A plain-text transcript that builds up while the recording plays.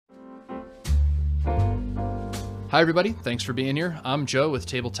Hi, everybody. Thanks for being here. I'm Joe with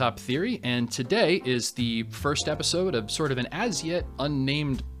Tabletop Theory, and today is the first episode of sort of an as yet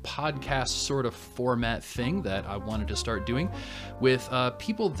unnamed podcast sort of format thing that I wanted to start doing with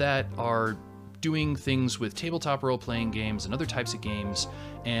people that are doing things with tabletop role-playing games and other types of games,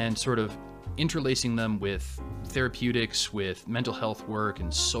 and sort of interlacing them with therapeutics, with mental health work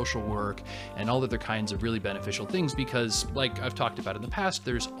and social work and all other kinds of really beneficial things, because like I've talked about in the past,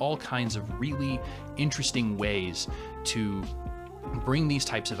 there's all kinds of really interesting ways to bring these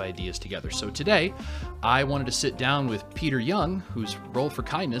types of ideas together. So today I wanted to sit down with Peter Young, who's Roll for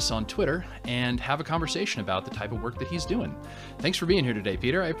Kindness on Twitter, and have a conversation about the type of work that he's doing. Thanks for being here today,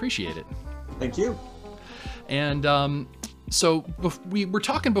 Peter. I appreciate it. Thank you. And so we were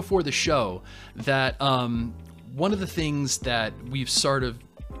talking before the show that one of the things that we've sort of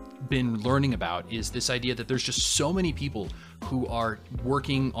been learning about is this idea that there's just so many people who are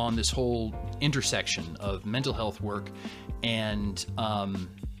working on this whole intersection of mental health work and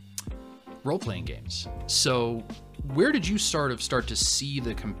role-playing games. So where did you start to see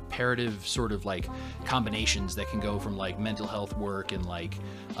the comparative sort of like combinations that can go from like mental health work and like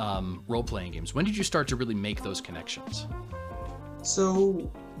role-playing games? When did you start to really make those connections?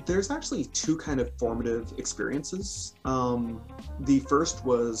 So there's actually two kind of formative experiences. The first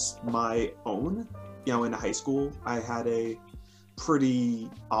was my own. In high school, I had a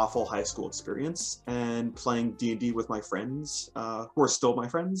pretty awful high school experience, and playing D&D with my friends, who are still my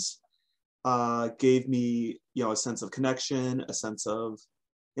friends, gave me, a sense of connection, a sense of,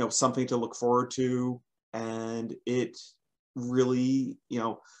 something to look forward to. And it really,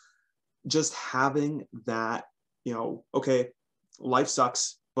 just having that, okay, life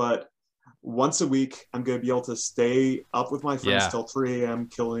sucks, but once a week, I'm going to be able to stay up with my friends till 3 a.m.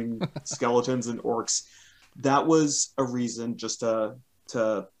 killing skeletons and orcs. That was a reason just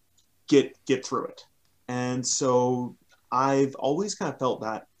to get through it. And so I've always kind of felt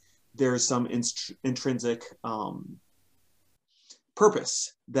that there's some intrinsic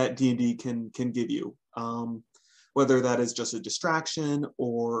purpose that D&D can give you, whether that is just a distraction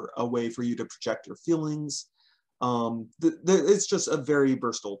or a way for you to project your feelings. It's just a very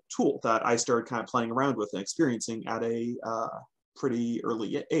versatile tool that I started kind of playing around with and experiencing at a pretty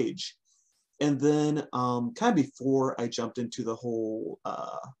early age. And then kind of before I jumped into the whole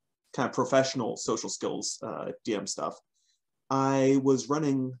kind of professional social skills DM stuff, I was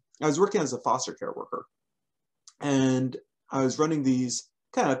working as a foster care worker, and I was running these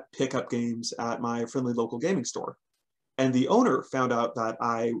kind of pickup games at my friendly local gaming store. And the owner found out that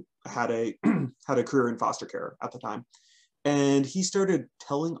I had a had a career in foster care at the time, and he started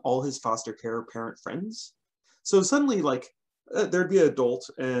telling all his foster care parent friends. So suddenly, like, there'd be an adult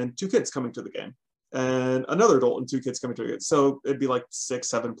and 2 kids coming to the game, and another adult and 2 kids coming to the game. So it'd be like 6,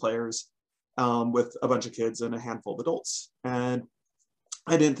 7 players with a bunch of kids and a handful of adults. And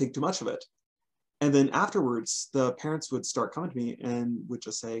I didn't think too much of it. And then afterwards, the parents would start coming to me and would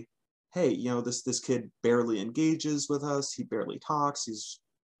just say, hey, this kid barely engages with us. He barely talks.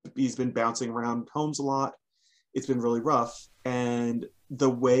 He's been bouncing around homes a lot. It's been really rough. And the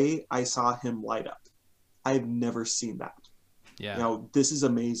way I saw him light up, I've never seen that. Yeah. This is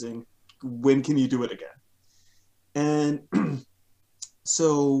amazing. When can you do it again? And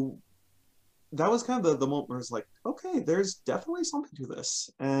so that was kind of the moment where I was like, okay, there's definitely something to this.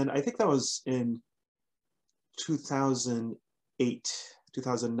 And I think that was in 2008,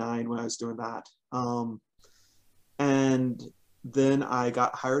 2009 when I was doing that. And then I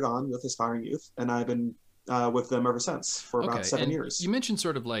got hired on with Aspiring Youth, and I've been with them ever since for about 7 years. You mentioned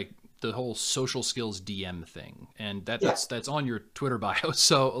sort of like the whole social skills DM thing, and that's on your Twitter bio.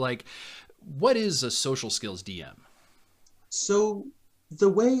 So like, what is a social skills DM? So the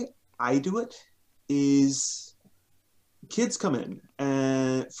way I do it is kids come in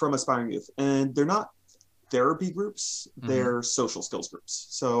from Aspiring Youth, and they're not therapy groups, they're social skills groups.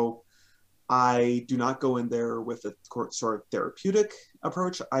 So I do not go in there with a sort of therapeutic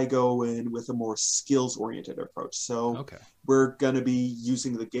approach. I go in with a more skills-oriented approach. So we're going to be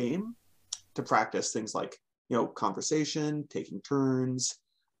using the game to practice things like, conversation, taking turns,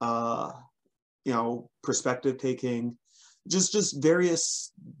 perspective taking, just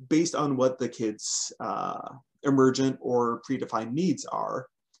various based on what the kids' emergent or predefined needs are.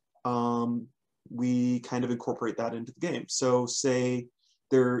 We kind of incorporate that into the game. So say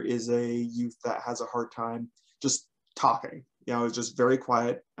there is a youth that has a hard time just talking, is just very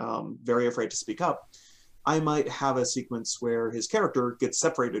quiet, very afraid to speak up. I might have a sequence where his character gets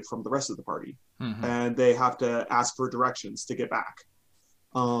separated from the rest of the party, and they have to ask for directions to get back.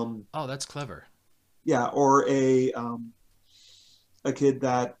 Oh, that's clever. Yeah, or a kid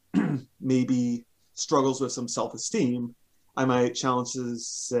that maybe struggles with some self-esteem, I might challenge to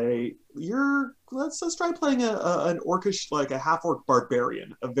say, let's try playing an orcish, like a half-orc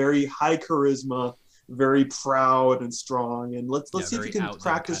barbarian, a very high charisma, very proud and strong, and let's see if you can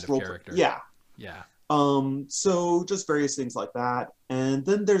practice role play. Yeah. Yeah. So just various things like that. And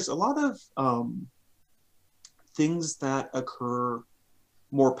then there's a lot of things that occur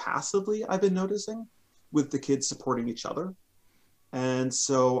more passively, I've been noticing, with the kids supporting each other. And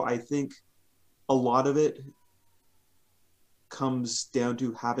so I think a lot of it comes down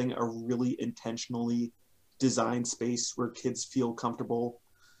to having a really intentionally designed space where kids feel comfortable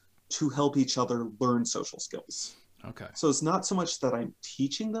to help each other learn social skills. Okay. So it's not so much that I'm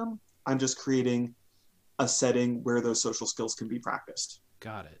teaching them, I'm just creating a setting where those social skills can be practiced.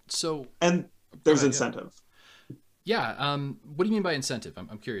 Got it. So, and there's incentive. Yeah. What do you mean by incentive?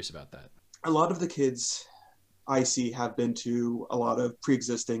 I'm curious about that. A lot of the kids I see have been to a lot of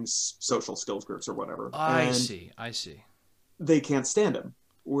pre-existing social skills groups or whatever. I see. They can't stand them.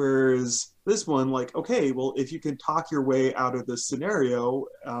 Whereas this one, like, okay, well, if you can talk your way out of this scenario,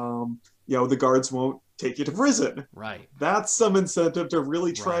 the guards won't take you to prison. Right. That's some incentive to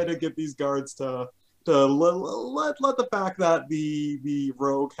really try to get these guards to let the fact that the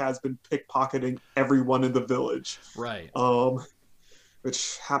rogue has been pickpocketing everyone in the village. Right.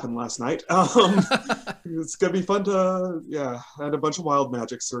 Which happened last night. It's gonna be fun to and a bunch of wild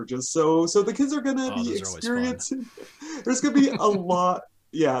magic surges. So the kids are gonna be experiencing. There's gonna be a lot.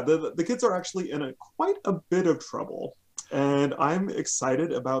 Yeah, the kids are actually in quite a bit of trouble, and I'm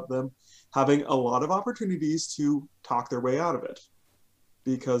excited about them having a lot of opportunities to talk their way out of it.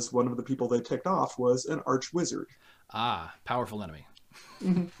 Because one of the people they ticked off was an arch wizard. Ah, powerful enemy.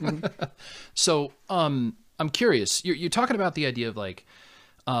 So, I'm curious. You're talking about the idea of like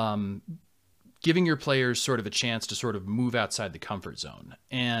giving your players sort of a chance to sort of move outside the comfort zone.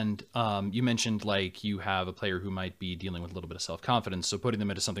 And you mentioned like you have a player who might be dealing with a little bit of self-confidence. So putting them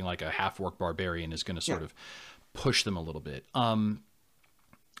into something like a half-orc barbarian is going to sort of push them a little bit.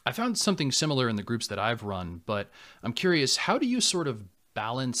 I found something similar in the groups that I've run, but I'm curious, how do you sort of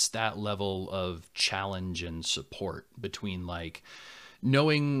balance that level of challenge and support between like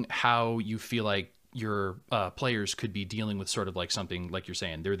knowing how you feel like your players could be dealing with sort of like something like you're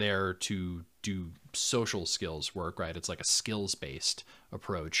saying, they're there to do social skills work, right? It's like a skills based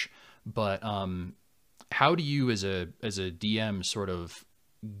approach. But how do you as a DM sort of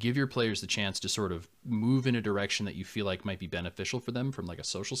give your players the chance to sort of move in a direction that you feel like might be beneficial for them from like a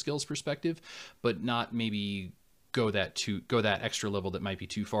social skills perspective, but not maybe go that extra level that might be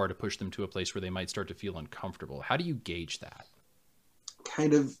too far to push them to a place where they might start to feel uncomfortable? How do you gauge that?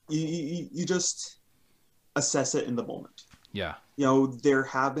 Kind of, you just assess it in the moment. Yeah. There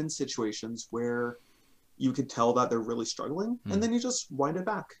have been situations where you could tell that they're really struggling, and then you just wind it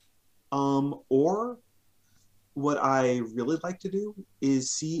back. Or what I really like to do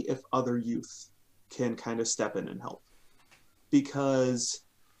is see if other youth can kind of step in and help. Because,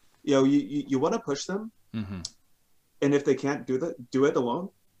 you want to push them, and if they can't do it alone,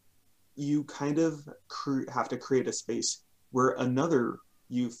 you kind of have to create a space where another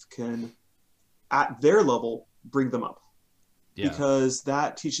youth can, at their level, bring them up. Yeah. Because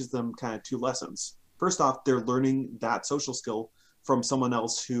that teaches them kind of two lessons. First off, they're learning that social skill from someone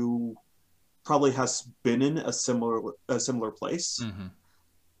else who probably has been in a similar place.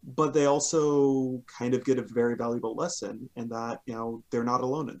 But they also kind of get a very valuable lesson in that, they're not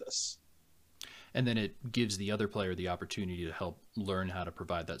alone in this. And then it gives the other player the opportunity to help learn how to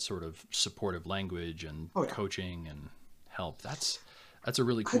provide that sort of supportive language and coaching and help. That's a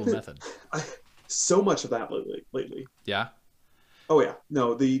really cool method. So much of that lately. Yeah. Oh yeah.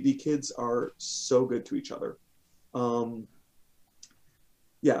 No, the kids are so good to each other. I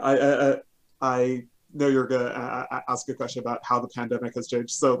know you're gonna ask a question about how the pandemic has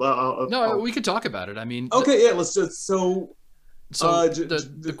changed. So we could talk about it. I mean, okay, yeah. Let's just the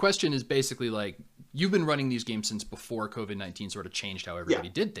question is basically like, you've been running these games since before COVID-19 sort of changed how everybody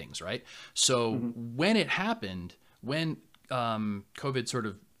did things, right? So when it happened, when COVID sort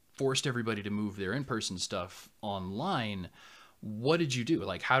of forced everybody to move their in-person stuff online, what did you do?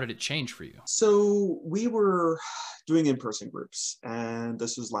 Like, how did it change for you? So we were doing in-person groups, and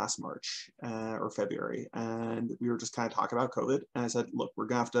this was last March or February, and we were just kind of talking about COVID, and I said, look, we're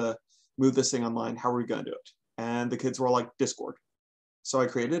gonna have to move this thing online. How are we gonna do it? And the kids were all like, Discord. So I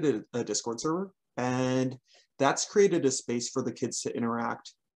created a Discord server, and that's created a space for the kids to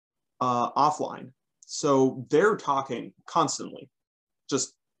interact offline. So they're talking constantly.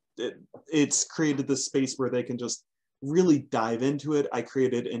 It's created this space where they can just really dive into it. I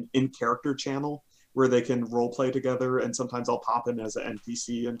created an in-character channel where they can role play together, and sometimes I'll pop in as an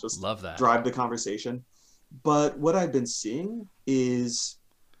NPC and just Love that. drive the conversation. But what I've been seeing is,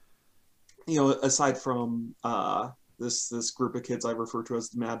 aside from this group of kids I refer to as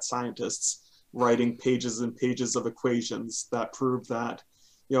the mad scientists, writing pages and pages of equations that prove that,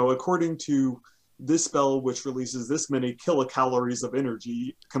 according to this spell, which releases this many kilocalories of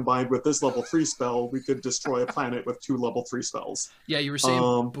energy, combined with this level 3 spell, we could destroy a planet with 2 level 3 spells. Yeah, you were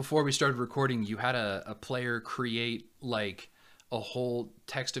saying before we started recording, you had a player create like a whole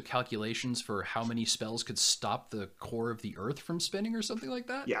text of calculations for how many spells could stop the core of the Earth from spinning or something like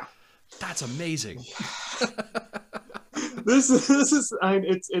that. Yeah. That's amazing. This is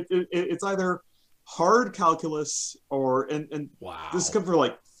it's either hard calculus and wow. This comes for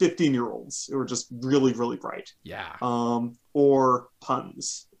like 15-year-olds who are just really, really bright. Yeah. Or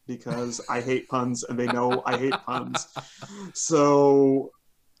puns, because I hate puns and they know I hate puns. So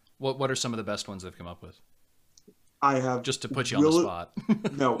what are some of the best ones they've come up with? I have, just to put you on the spot.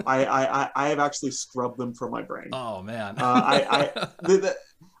 No, I have actually scrubbed them from my brain. Oh man.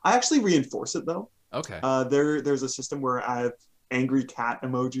 I actually reinforce it though. Okay. There's a system where I have angry cat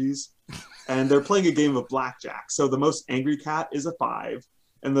emojis, and they're playing a game of blackjack. So the most angry cat is a 5,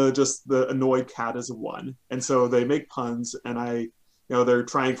 and the annoyed cat is a 1. And so they make puns, and they're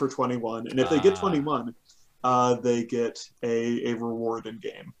trying for 21, and if they get 21, they get a reward in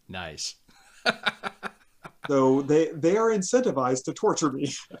game. Nice. So they are incentivized to torture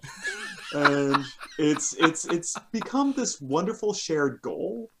me, and it's become this wonderful shared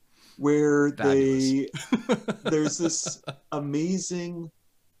goal where there's this amazing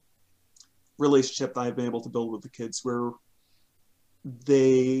relationship that I've been able to build with the kids, where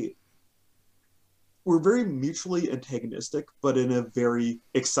we're very mutually antagonistic, but in a very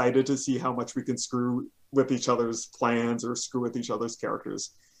excited to see how much we can screw with each other's plans or screw with each other's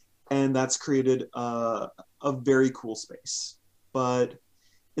characters. And that's created a very cool space. But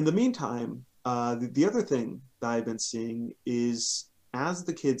in the meantime, the other thing that I've been seeing is, as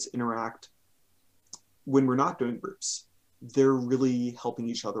the kids interact when we're not doing groups, they're really helping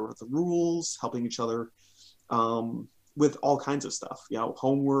each other with the rules, helping each other with all kinds of stuff,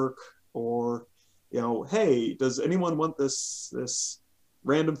 homework, or, hey, does anyone want this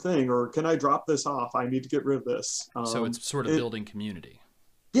random thing, or can I drop this off? I need to get rid of this. So it's sort of building community.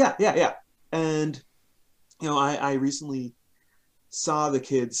 Yeah. And, I recently saw the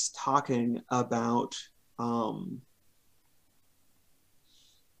kids talking about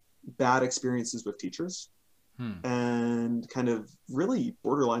bad experiences with teachers and kind of really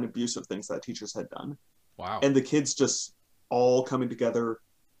borderline abusive things that teachers had done. Wow. And the kids just all coming together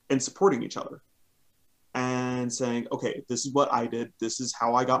and supporting each other and saying, okay, this is what I did. This is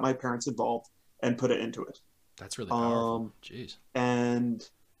how I got my parents involved, and put it into it. That's really powerful. Jeez. And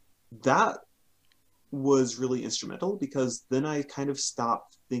that was really instrumental, because then I kind of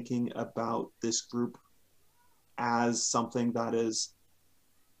stopped thinking about this group as something that is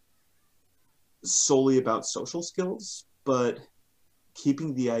solely about social skills, but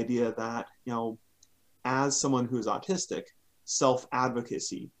keeping the idea that, as someone who is autistic,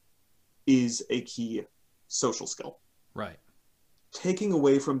 self-advocacy is a key social skill. Right. Taking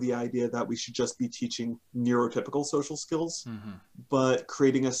away from the idea that we should just be teaching neurotypical social skills, but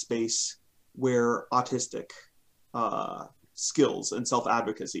creating a space where autistic skills and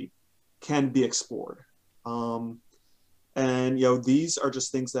self-advocacy can be explored. And, these are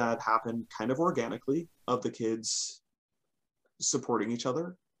just things that happen kind of organically, of the kids supporting each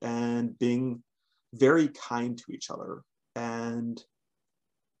other and being very kind to each other, and,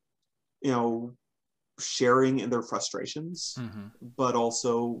 sharing in their frustrations, but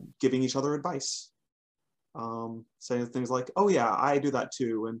also giving each other advice. Saying things like, oh yeah, I do that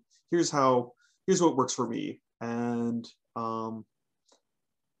too, and here's what works for me. And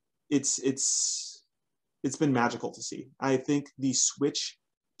it's been magical to see. I think the switch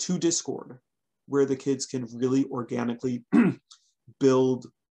to Discord, where the kids can really organically build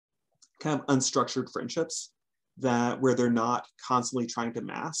kind of unstructured friendships, where they're not constantly trying to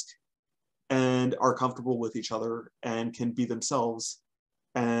mask, and are comfortable with each other and can be themselves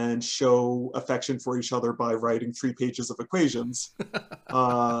and show affection for each other by writing 3 pages of equations.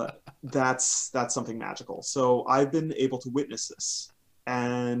 That's something magical. So I've been able to witness this,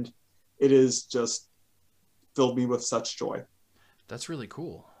 and it has just filled me with such joy. That's really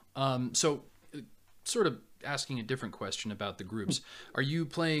cool. So sort of asking a different question about the groups, are you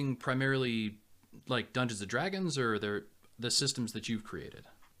playing primarily like Dungeons and Dragons, or are there the systems that you've created?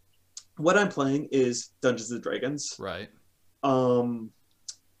 What I'm playing is Dungeons and Dragons. Right.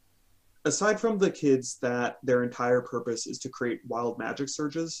 aside from the kids that their entire purpose is to create wild magic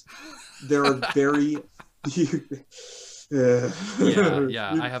surges, there are very yeah.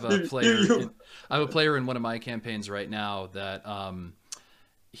 Yeah. I have a You- player. you- I have a player in one of my campaigns right now that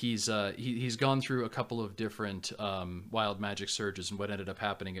he's gone through a couple of different wild magic surges, and what ended up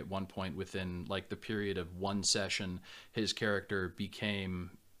happening at one point within like the period of one session, his character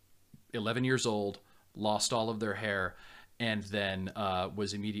became 11 years old, lost all of their hair, and then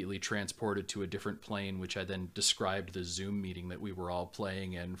was immediately transported to a different plane, which I then described the Zoom meeting that we were all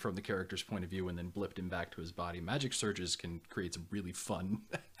playing in from the character's point of view, and then blipped him back to his body. Magic surges can create some really fun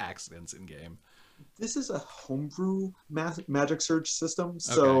accidents in game. this is a homebrew magic surge system,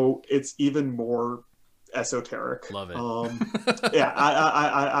 so it's even more esoteric. Love it. Yeah,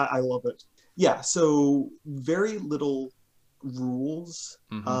 I love it. Yeah, so very little rules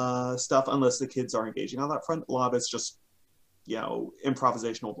stuff unless the kids are engaging on that front. A lot of it's just,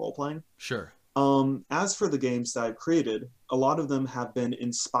 improvisational role playing. Sure. As for the games that I've created, a lot of them have been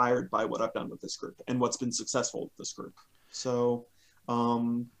inspired by what I've done with this group and what's been successful with this group. So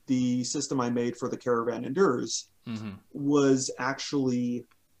the system I made for the Caravan Endures was actually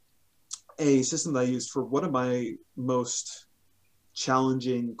a system that I used for one of my most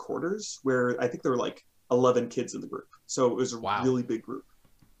challenging quarters, where I think there were like 11 kids in the group. So it was a really big group.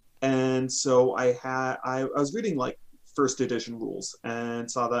 And so I was reading like first edition rules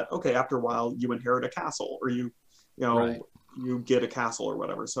and saw that, okay, after a while you inherit a castle, or you get a castle or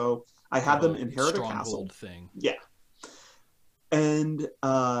whatever. So I had them inherit a castle thing. Yeah. And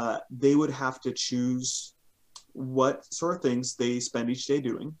they would have to choose what sort of things they spend each day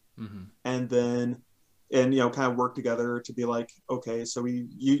doing. And then kind of work together to be like, okay, so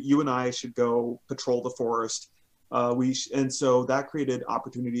you and I should go patrol the forest. And so that created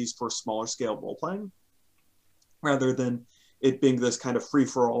opportunities for smaller scale role playing, rather than it being this kind of free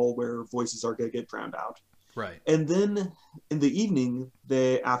for all where voices are going to get drowned out. Right. And then in the evening,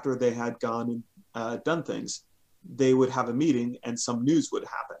 after they had gone and done things, they would have a meeting and some news would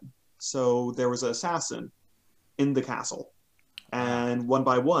happen. So there was an assassin in the castle, and one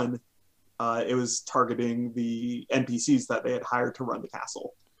by one, it was targeting the NPCs that they had hired to run the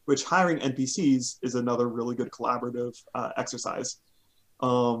castle, which hiring NPCs is another really good collaborative exercise.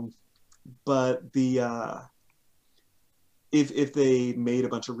 But if they made a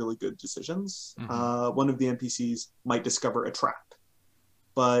bunch of really good decisions, one of the NPCs might discover a trap.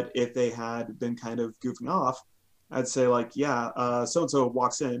 But if they had been kind of goofing off, I'd say like, so-and-so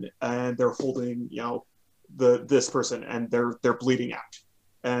walks in and they're holding, this person and they're bleeding out.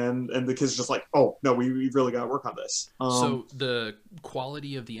 And the kids are just like, oh, no, we really got to work on this. So the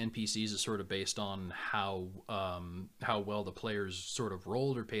quality of the NPCs is sort of based on how well the players sort of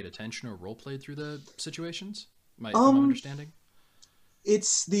rolled or paid attention or role played through the situations? Am I understanding?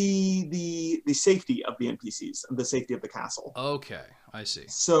 It's the safety of the NPCs and the safety of the castle. Okay, I see.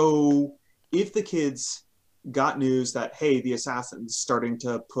 So if the kids got news that, hey, the assassin's starting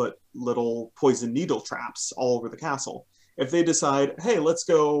to put little poison needle traps all over the castle, if they decide, hey, let's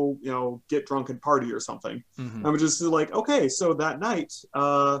go, get drunk and party or something, I'm just like, okay, so that night,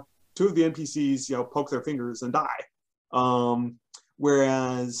 two of the NPCs, poke their fingers and die.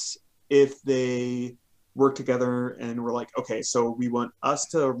 Whereas if they work together and we're like, okay, so we want us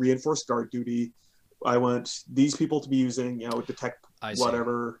to reinforce guard duty. I want these people to be using, detect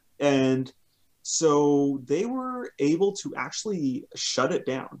whatever. And so they were able to actually shut it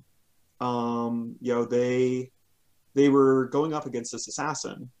down. They were going up against this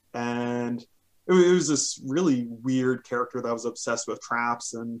assassin, and it was this really weird character that was obsessed with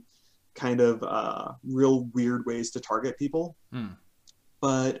traps and kind of real weird ways to target people.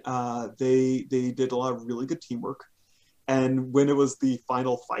 But they did a lot of really good teamwork. And when it was the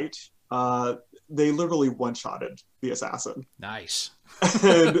final fight, they literally one-shotted the assassin. Nice.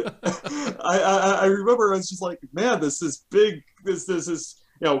 And I remember I was just like, man, this is big. This is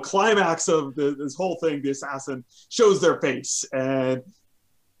climax of this whole thing. The assassin shows their face, and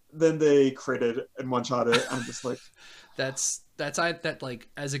then they critted and one-shotted it. I'm just like, that like,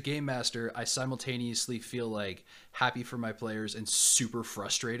 as a game master, I simultaneously feel like happy for my players and super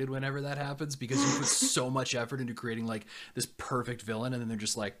frustrated whenever that happens, because you put so much effort into creating like this perfect villain, and then they're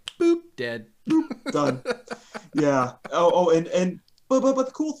just like, boop, dead, boop, done. Yeah. But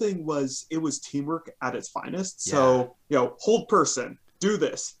the cool thing was it was teamwork at its finest. So hold person, do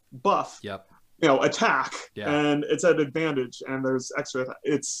this, buff. Yep. Attack, and it's at advantage, and there's extra.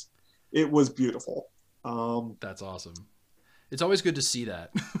 It was beautiful. That's awesome. It's always good to see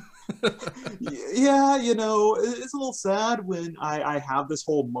that. Yeah, you know, it's a little sad when I have this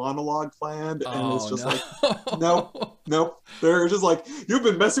whole monologue planned and it's Oh just like, nope, no. nope. They're just like, you've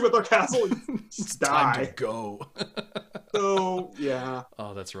been messing with our castle, It's just time to die. go. So yeah,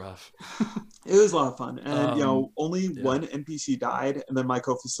 Oh, that's rough. it was a lot of fun. And you Um, know, only yeah. one NPC died, and then my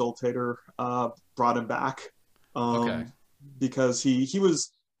co-facilitator brought him back Okay. because he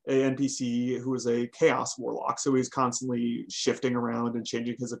was a NPC who was a chaos warlock, so he was constantly shifting around and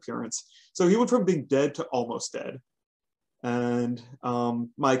changing his appearance. So he went from being dead to almost dead. And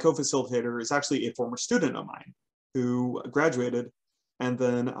my co-facilitator is actually a former student of mine who graduated, and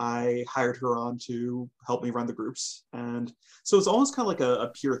then I hired her on to help me run the groups. And so it's almost kind of like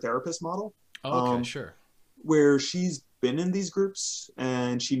a peer therapist model, Oh, okay, um, sure. where she's been in these groups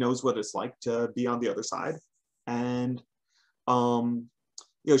and she knows what it's like to be on the other side. And um,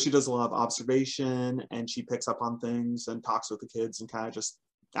 you know, she does a lot of observation and she picks up on things and talks with the kids and kind of just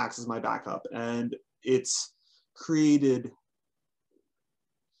acts as my backup. And it's created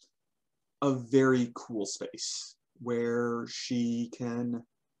a very cool space where she can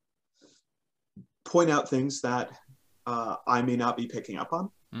point out things that I may not be picking up on,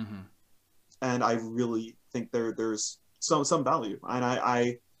 Mm-hmm. and I really think there's some value. And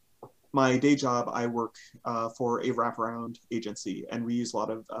I my day job, I work for a wraparound agency, and we use a lot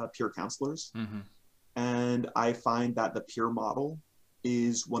of peer counselors. Mm-hmm. And I find that the peer model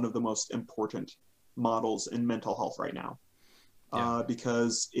is one of the most important models in mental health right now, Yeah.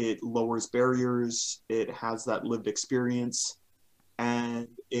 because it lowers barriers, it has that lived experience, and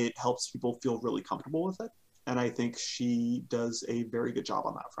it helps people feel really comfortable with it. And I think she does a very good job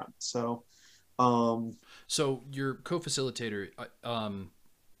on that front. So, um, So your co-facilitator,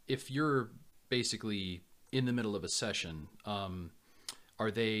 if you're basically in the middle of a session, are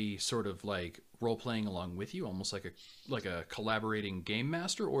they sort of like role playing along with you, almost like a collaborating game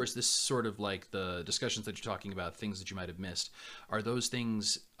master, or is this sort of like the discussions that you're talking about, things that you might have missed? Are those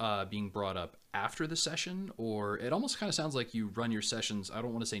things being brought up after the session, or it almost kind of sounds like you run your sessions? I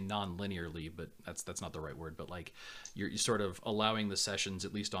don't want to say non-linearly, but that's not the right word. But like you're sort of allowing the sessions,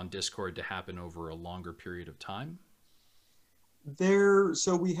 at least on Discord, to happen over a longer period of time.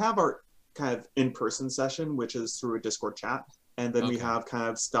 so we have our kind of in-person session, which is through a Discord chat, and then we Okay. have kind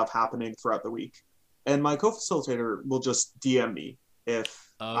of stuff happening throughout the week. And my co-facilitator will just DM me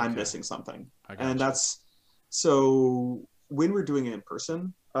if I'm Okay. missing something. I And gotcha. that's so when we're doing it in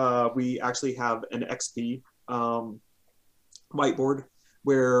person, we actually have an XP whiteboard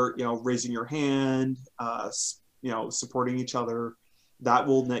where, you know, raising your hand, you know, supporting each other, that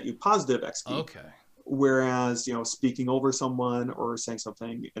will net you positive XP. Okay. Whereas, you know, speaking over someone or saying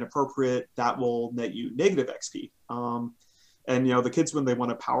something inappropriate, that will net you negative XP. And you know, the kids, when they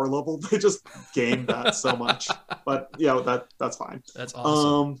want a power level, they just game that so much. But you know, that's fine. That's awesome.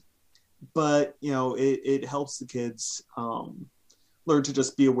 Um, but you know, it helps the kids learn to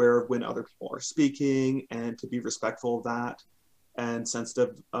just be aware of when other people are speaking and to be respectful of that and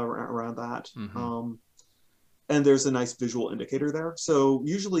sensitive around that. Mm-hmm. And there's a nice visual indicator there. So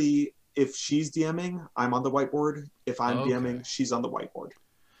usually, if she's DMing, I'm on the whiteboard. If I'm Okay. DMing, she's on the whiteboard.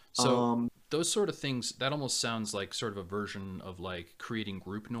 So Um, those sort of things, that almost sounds like sort of a version of like creating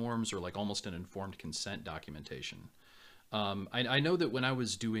group norms or like almost an informed consent documentation. I know that when I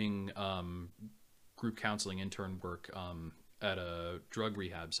was doing group counseling intern work at a drug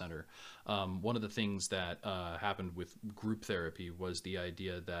rehab center, one of the things that happened with group therapy was the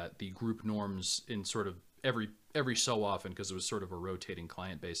idea that the group norms in sort of every so often, because it was sort of a rotating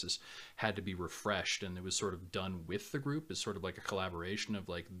client basis, had to be refreshed, and it was sort of done with the group as sort of like a collaboration of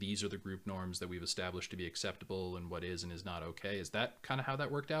like, these are the group norms that we've established to be acceptable and what is and is not okay. Is that kind of how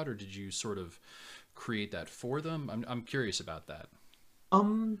that worked out, or did you sort of create that for them? I'm curious about that.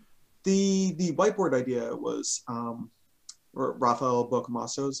 um, the whiteboard idea was Rafael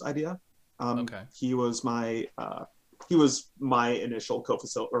Bocamasso's idea. Okay. He was my initial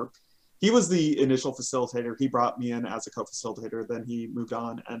co-facilitator, or he was the initial facilitator. He brought me in as a co-facilitator, then he moved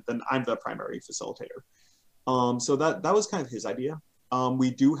on, and then I'm the primary facilitator. So that was kind of his idea.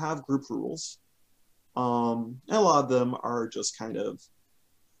 We do have group rules, and a lot of them are just kind of,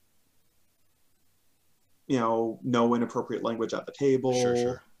 you know, no inappropriate language at the Sure, table,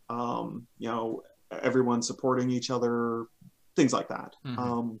 sure. you know, everyone supporting each other, things like that.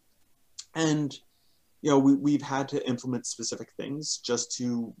 Mm-hmm. And you know, we've had to implement specific things just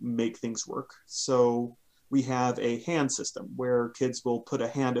to make things work. So we have a hand system where kids will put a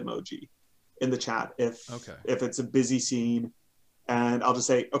hand emoji in the chat Okay. if it's a busy scene, and I'll just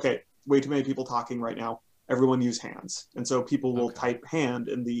say, okay, way too many people talking right now. Everyone use hands, and so people will Okay. type hand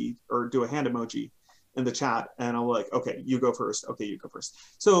in the or do a hand emoji, in the chat, and I'm like, okay, you go first. Okay, you go first.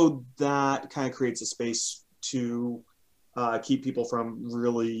 So that kind of creates a space to keep people from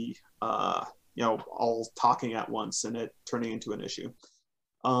really, all talking at once and it turning into an issue.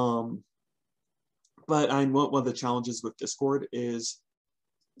 But one of the challenges with Discord is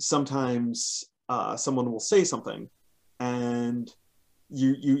sometimes someone will say something and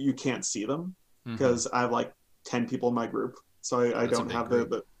you can't see them because I have like 10 people in my group, so I don't have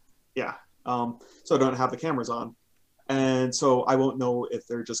the so I don't have the cameras on, and so I won't know if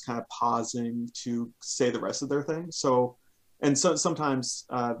they're just kind of pausing to say the rest of their thing. So sometimes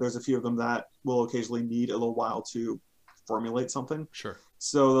there's a few of them that will occasionally need a little while to formulate something. Sure.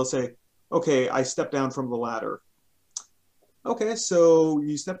 So they'll say, okay, I stepped down from the ladder. Okay, so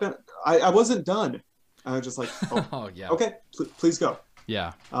you stepped down. I wasn't done. I was just like, oh, Oh yeah. Okay, please go.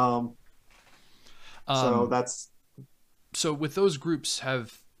 Yeah. So that's. So with those groups,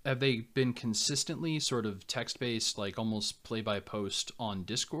 have they been consistently sort of text-based, like almost play-by-post on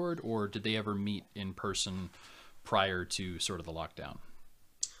Discord, or did they ever meet in person prior to sort of the lockdown?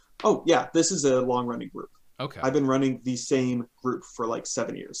 Oh yeah, this is a long-running group. Okay. I've been running the same group for like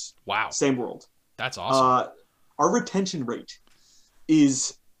 7 years. Wow. Same world. That's awesome. Our retention rate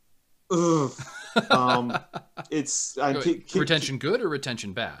is, it's retention good or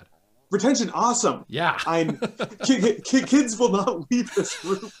retention bad? Retention awesome. Yeah. Kids will not leave this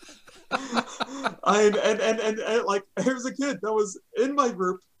group. And like, here's a kid that was in my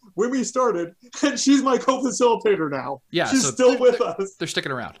group when we started, and she's my co-facilitator now. Yeah, she's still with us. They're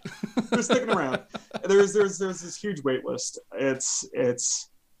sticking around. They're sticking around. There's this huge wait list. It's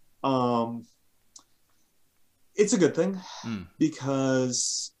a good thing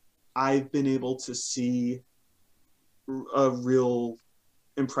because I've been able to see a real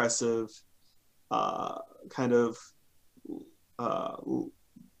impressive kind of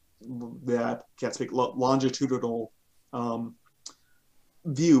that can't speak longitudinal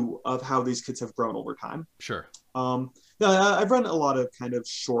view of how these kids have grown over time. Sure. I've run a lot of kind of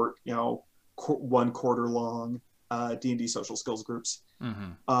short, 1 quarter long D&D social skills groups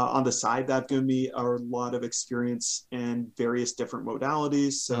on the side that have given me a lot of experience in various different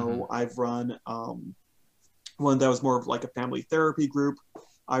modalities. So I've run one that was more of like a family therapy group.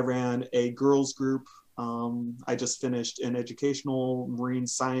 I ran a girls group. I just finished an educational marine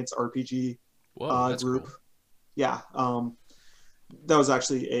science RPG group. Cool. Yeah. That was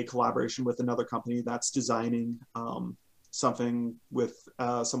actually a collaboration with another company that's designing something with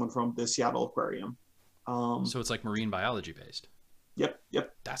someone from the Seattle Aquarium. So it's like marine biology based. Yep.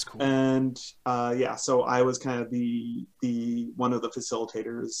 That's cool. And so I was kind of the one of the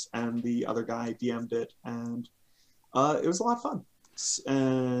facilitators, and the other guy DM'd it, and it was a lot of fun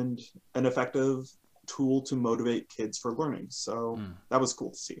and an effective tool to motivate kids for learning. So that was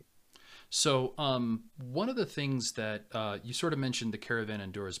cool to see. So one of the things that you sort of mentioned the Caravan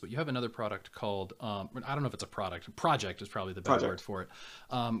Endures, but you have another product called, I don't know if it's a project is probably the better word for it,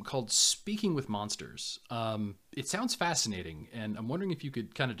 called Speaking with Monsters. It sounds fascinating, and I'm wondering if you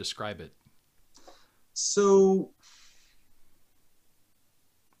could kind of describe it. So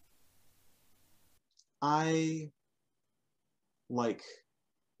I like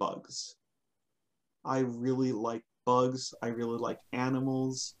bugs. I really like bugs. I really like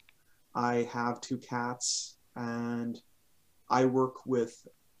animals. I have 2 cats, and I work with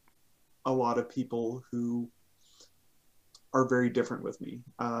a lot of people who are very different with me,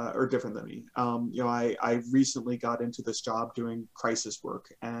 or different than me. I recently got into this job doing crisis work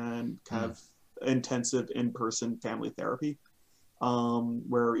and kind of intensive in-person family therapy,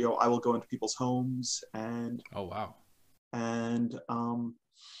 where I will go into people's homes and oh wow, and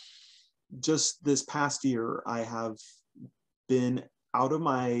just this past year I have been out of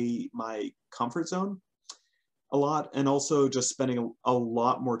my comfort zone a lot, and also just spending a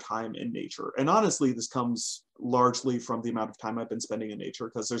lot more time in nature. And honestly, this comes largely from the amount of time I've been spending in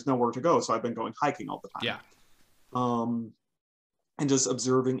nature, because there's nowhere to go, so I've been going hiking all the time. Yeah. And just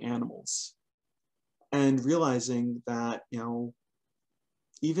observing animals and realizing that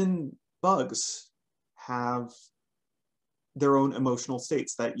even bugs have their own emotional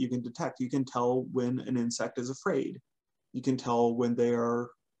states that you can detect. You can tell when an insect is afraid. You can tell when they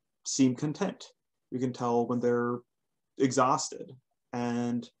seem content. You can tell when they're exhausted.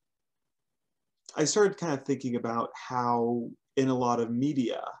 And I started kind of thinking about how in a lot of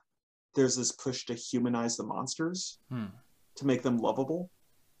media, there's this push to humanize the monsters, to make them lovable.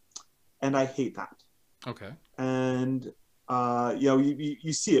 And I hate that. Okay. And,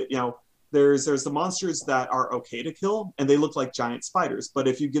 you see it, There's the monsters that are okay to kill, and they look like giant spiders. But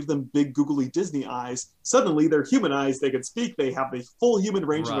if you give them big googly Disney eyes, suddenly they're human eyes. They can speak. They have the full human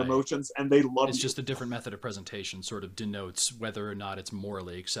range of Right. emotions, and they love It's you. just a different method of presentation sort of denotes whether or not it's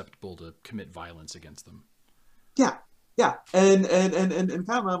morally acceptable to commit violence against them. Yeah, yeah. And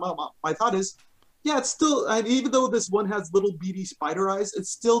kind of my thought is, yeah, it's still, and even though this one has little beady spider eyes, it's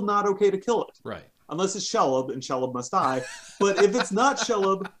still not okay to kill it. Right. Unless it's Shelob, and Shelob must die. But if it's not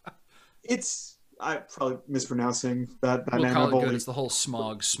Shelob, I'm probably mispronouncing that We'll name. call it good. It's the whole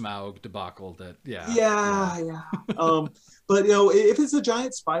Smaug debacle that, Yeah. But if it's a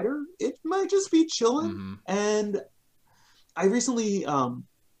giant spider, it might just be chilling. Mm-hmm. And I recently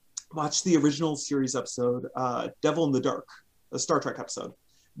watched the original series episode, Devil in the Dark, a Star Trek episode,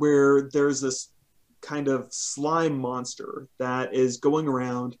 where there's this kind of slime monster that is going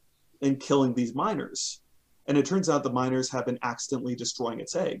around and killing these miners. And it turns out the miners have been accidentally destroying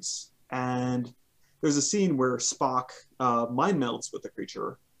its eggs. And there's a scene where Spock mind melds with the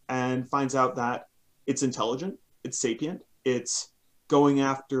creature and finds out that it's intelligent, it's sapient, it's going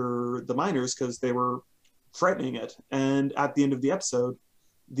after the miners because they were threatening it. And at the end of the episode,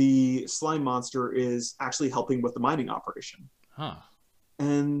 the slime monster is actually helping with the mining operation. Huh.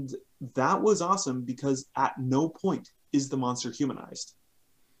 And that was awesome because at no point is the monster humanized.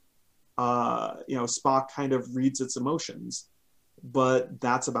 Spock kind of reads its emotions, but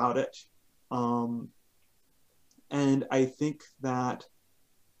that's about it. And I think that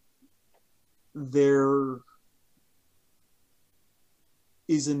there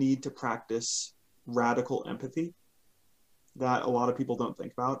is a need to practice radical empathy that a lot of people don't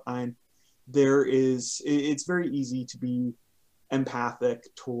think about. And it's very easy to be empathic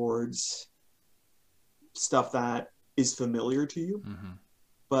towards stuff that is familiar to you, mm-hmm.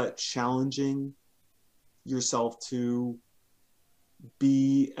 but challenging yourself to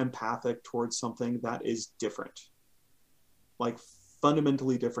be empathic towards something that is different, like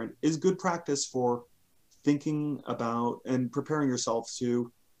fundamentally different, is good practice for thinking about and preparing yourself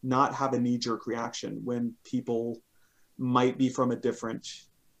to not have a knee-jerk reaction when people might be from a different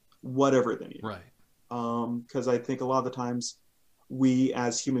whatever than you. Right. Because I think a lot of the times we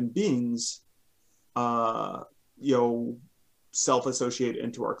as human beings, self-associate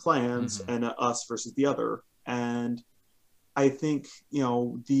into our clans, mm-hmm. and us versus the other. And I think,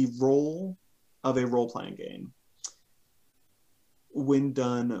 the role of a role-playing game, when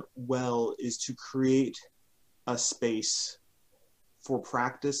done well, is to create a space for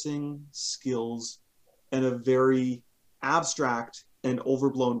practicing skills in a very abstract and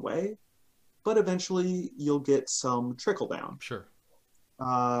overblown way, but eventually you'll get some trickle down. Sure.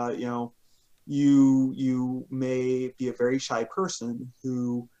 You may be a very shy person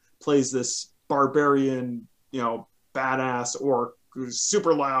who plays this barbarian, badass orc who's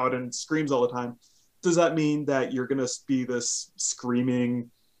super loud and screams all the time. Does that mean that you're going to be this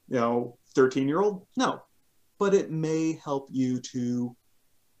screaming, 13-year-old? No. But it may help you to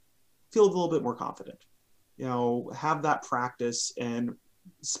feel a little bit more confident. Have that practice and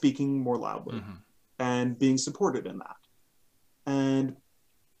speaking more loudly, mm-hmm. and being supported in that. And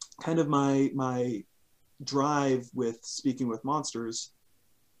kind of my drive with speaking with monsters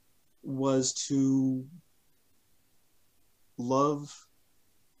was to love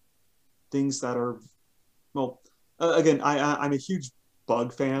things that are, again, I'm a huge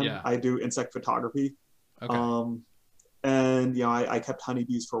bug fan. Yeah. I do insect photography. Okay. And I kept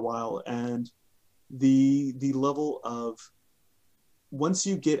honeybees for a while, and the level of, once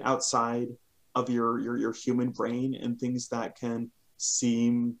you get outside of your human brain and things that can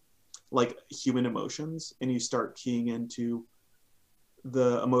seem like human emotions, and you start keying into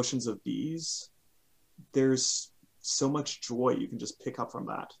the emotions of bees, there's so much joy you can just pick up from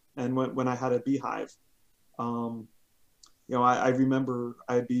that. And when I had a beehive, I remember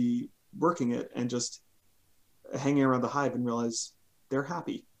I'd be working it and just hanging around the hive and realize they're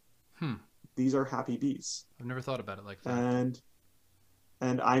happy. These are happy bees. I've never thought about it like that.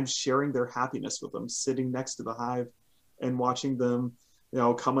 And I'm sharing their happiness with them, sitting next to the hive and watching them,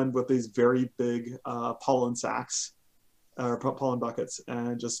 come in with these very big pollen sacks or pollen buckets,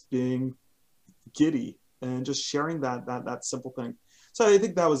 and just being giddy and just sharing that simple thing. So I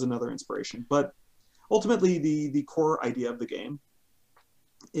think that was another inspiration. But ultimately, the core idea of the game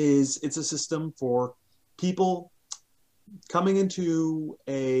is it's a system for people coming into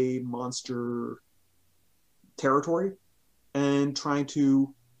a monster territory and trying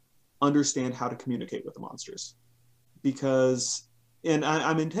to understand how to communicate with the monsters. And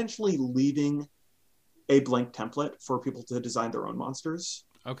I'm intentionally leaving a blank template for people to design their own monsters.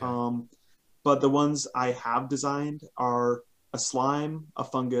 Okay. But the ones I have designed are a slime, a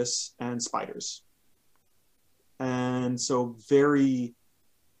fungus, and spiders. And so very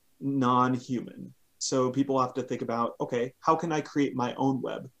non-human. So people have to think about, okay, how can I create my own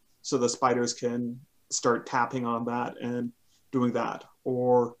web so the spiders can start tapping on that and doing that?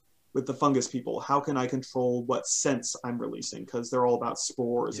 Or with the fungus people, how can I control what scents I'm releasing? Because they're all about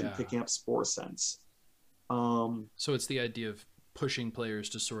spores and picking up spore scents. So it's the idea of pushing players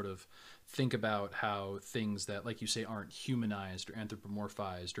to sort of think about how things that, like you say, aren't humanized or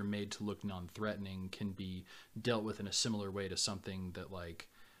anthropomorphized or made to look non-threatening can be dealt with in a similar way to something that, like,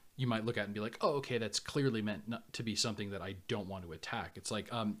 you might look at and be like, oh, okay, that's clearly meant not to be something that I don't want to attack. It's like,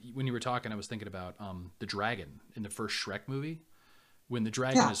 when you were talking, I was thinking about the dragon in the first Shrek movie. When the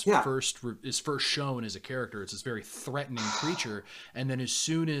dragon is first shown as a character, it's this very threatening creature, and then as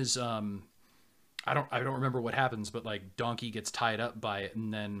soon as I don't remember what happens, but like Donkey gets tied up by it,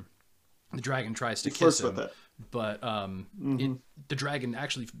 and then the dragon tries to kiss him, but the dragon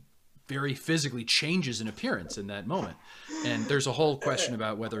actually very physically changes in appearance in that moment. And there's a whole question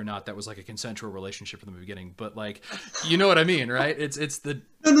about whether or not that was like a consensual relationship from the beginning, but like, you know what I mean, right? It's the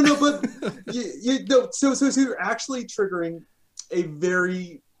no, but so you're actually triggering a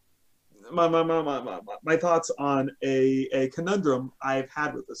very my thoughts on a conundrum I've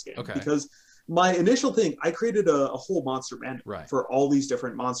had with this game. Okay. Because my initial thing, I created a whole monster manual for all these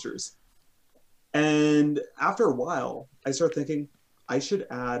different monsters. And after a while, I started thinking I should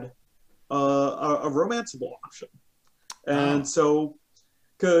add a romanceable option. And so,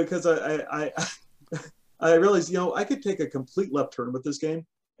 because I realized, I could take a complete left turn with this game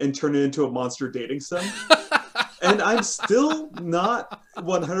and turn it into a monster dating sim. And I'm still not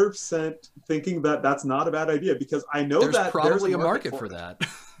 100% thinking that that's not a bad idea, because I know there's probably a market for that.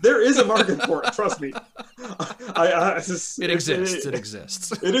 There is a market for it. Trust me. It exists. It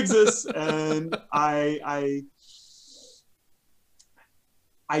exists. It exists, and I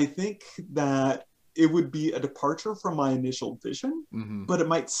think that it would be a departure from my initial vision, but it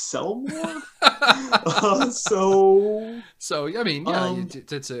might sell more. So I mean,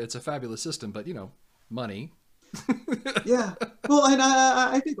 it's a fabulous system, but money. Yeah. Well, and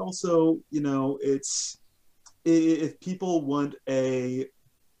I think also, it's, if people want a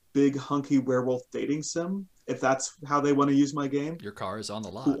big hunky werewolf dating sim, if that's how they want to use my game, your car is on the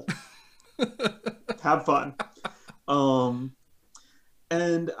lot. Cool. Have fun.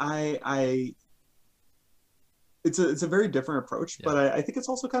 And it's a very different approach, but I think it's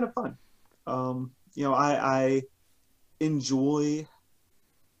also kind of fun. I enjoy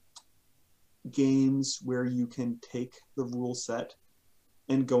games where you can take the rule set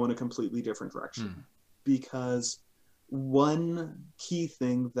and go in a completely different direction. Because one key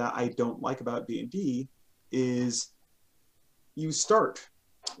thing that I don't like about D&D is you start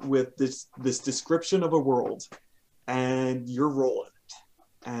with this description of a world and you're rolling it.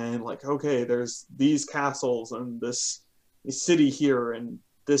 And like, okay, there's these castles and this city here and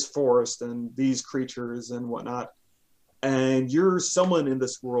this forest and these creatures and whatnot. And you're someone in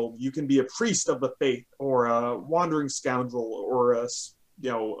this world. You can be a priest of the faith, or a wandering scoundrel, or a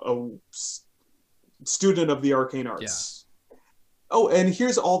student of the arcane arts. Yeah. Oh, and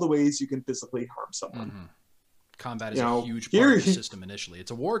here's all the ways you can physically harm someone. Combat is a huge part of the system initially. It's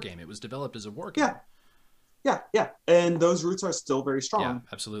a war game. It was developed as a war game. Yeah. And those roots are still very strong. Yeah,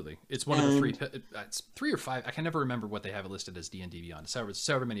 absolutely. It's one of the three. It's 3 or 5. I can never remember what they have it listed as D&D Beyond.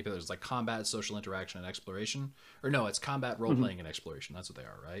 Several many pillars, like combat, social interaction, and exploration. Or no, it's combat, role playing, and exploration. That's what they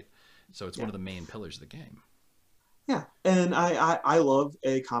are, right? So it's one of the main pillars of the game. Yeah, and I love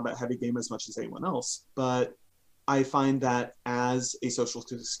a combat heavy game as much as anyone else, but I find that as a social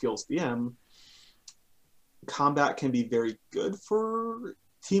skills DM, combat can be very good for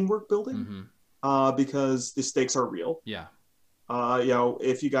teamwork building. Because the stakes are real. Yeah.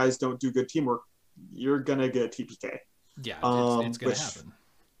 If you guys don't do good teamwork, you're gonna get TPK. Yeah, it's gonna happen.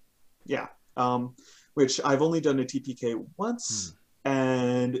 Yeah. Which I've only done a TPK once,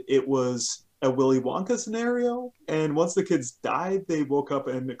 and it was a Willy Wonka scenario. And once the kids died, they woke up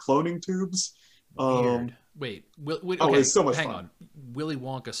in cloning tubes. Weird. Wait. Okay, it's so much fun. Hang on. Willy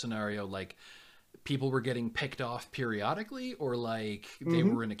Wonka scenario, like, people were getting picked off periodically, or like they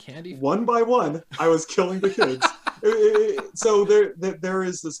were in a candy one by one. I was killing the kids. So there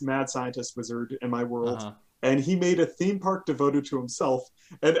is this mad scientist wizard in my world, and he made a theme park devoted to himself.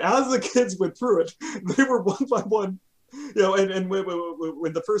 And as the kids went through it, they were one by one, and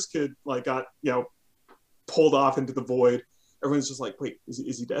when the first kid like got pulled off into the void, everyone's just like, wait,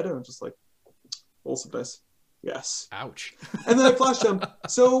 is he dead? And I'm just like, roll some dice. Yes. Ouch. And then I flash jump.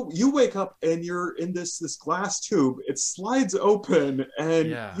 So you wake up and you're in this glass tube. It slides open, and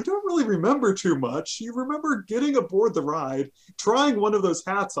Yeah. you don't really remember too much. You remember getting aboard the ride, trying one of those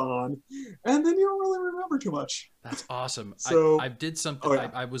hats on, and then you don't really remember too much. That's awesome. So, I did something. oh yeah,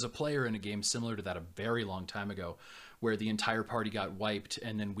 I was a player in a game similar to that a very long time ago, where the entire party got wiped,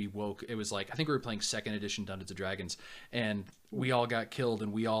 and then we woke. It was like, I think we were playing second edition Dungeons and Dragons, and we all got killed,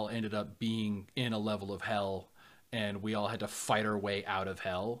 and we all ended up being in a level of hell, and we all had to fight our way out of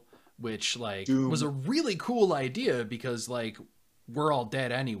hell, which like Doom. was a really cool idea because like we're all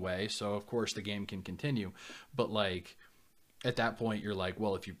dead anyway, so of course the game can continue, but like at that point you're like,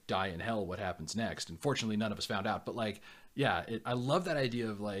 well, if you die in hell, what happens next? And fortunately none of us found out, but like, yeah, I love that idea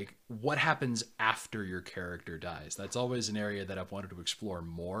of like what happens after your character dies. That's always an area that I've wanted to explore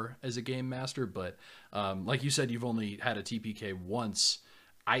more as a game master, but like you said, you've only had a TPK once.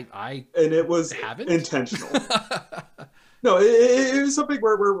 I and it was haven't intentional. No, it was something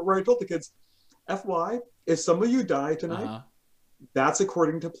where I told the kids, FY, if some of you die tonight, that's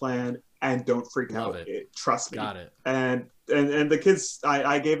according to plan, and don't freak Love out. it. Trust me. Got it. And the kids,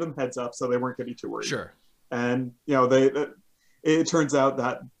 I gave them heads up so they weren't getting too worried. Sure. And you know, it turns out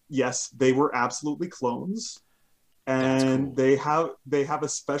that yes, they were absolutely clones. And cool. they have a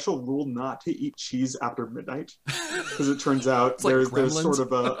special rule not to eat cheese after midnight, because it turns out like there's sort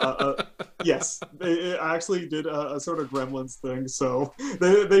of a yes, they actually did a sort of Gremlins thing. So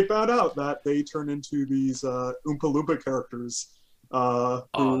they found out that they turn into these Oompa Loompa characters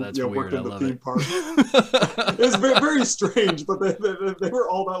who that's worked weird. in the theme park. It's very, very strange, but they were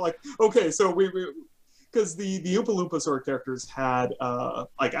all about like, okay, so we because the Oompa Loompa sort of characters had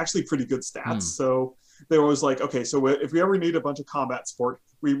like actually pretty good stats. So they were always like, okay, so if we ever need a bunch of combat sport,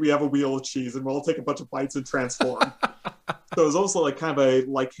 we have a wheel of cheese and we'll all take a bunch of bites and transform. So it was also like kind of a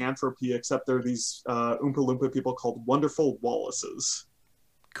lycanthropy, except there are these Oompa Loompa people called Wonderful Wallaces.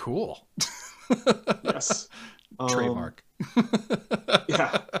 Cool. Yes. Trademark.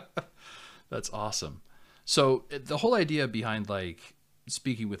 Yeah. That's awesome. So the whole idea behind like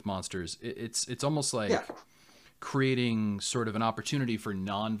speaking with monsters, it's almost like creating sort of an opportunity for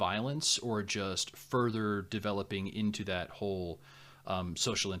non-violence, or just further developing into that whole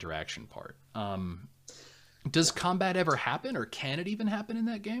social interaction part. Does combat ever happen, or can it even happen in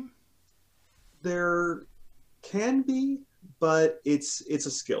that game? There can be, but it's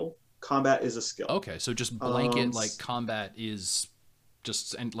a skill. Combat is a skill. Okay, so just blanket like combat is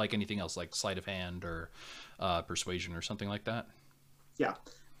just like anything else, like sleight of hand or persuasion or something like that. Yeah,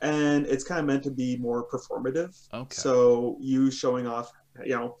 and it's kind of meant to be more performative. Okay. So you showing off,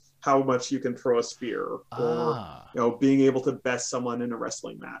 how much you can throw a spear, or being able to best someone in a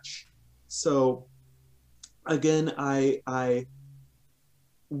wrestling match. So again, I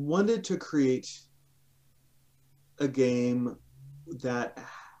wanted to create a game that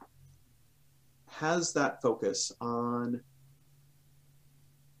has that focus on,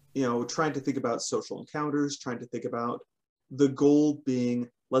 trying to think about social encounters, trying to think about the goal being,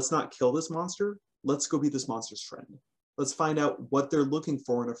 let's not kill this monster, let's go be this monster's friend. Let's find out what they're looking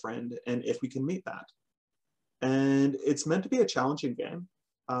for in a friend and if we can meet that. And it's meant to be a challenging game.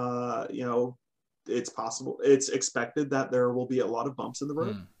 It's possible, it's expected that there will be a lot of bumps in the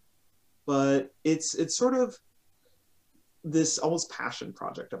road, but it's sort of this almost passion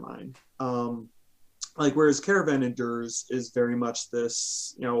project of mine. Like whereas Caravan Endures is very much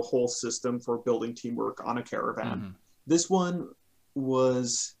this, whole system for building teamwork on a caravan. This one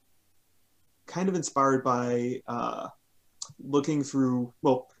was kind of inspired by looking through,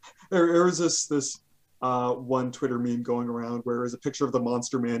 well, there was this one Twitter meme going around where there's a picture of the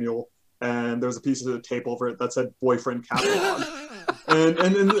monster manual and there's a piece of the tape over it that said boyfriend catalog.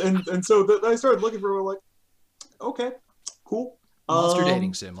 and so I started looking for it, like, okay, cool. Monster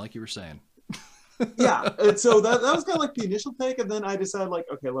dating sim, like you were saying. Yeah, and so that was kind of like the initial take, and then I decided, like,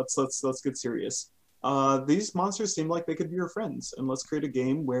 okay, let's get serious. These monsters seem like they could be your friends, and let's create a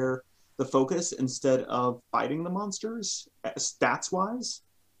game where the focus, instead of fighting the monsters stats wise,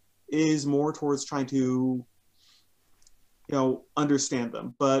 is more towards trying to understand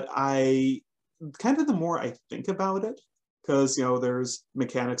them. But I kind of, the more I think about it, because there's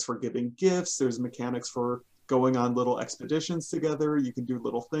mechanics for giving gifts, there's mechanics for going on little expeditions together, you can do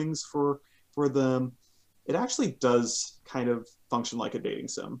little things for them. It actually does kind of function like a dating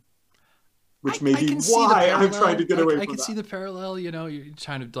sim, which may be why I'm trying to get away from that. I can see the parallel, you're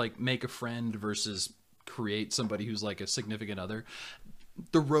trying to like make a friend versus create somebody who's like a significant other.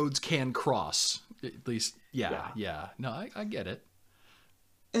 The roads can cross, at least. Yeah. No, I get it.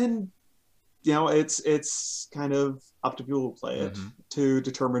 And it's kind of up to people who play it to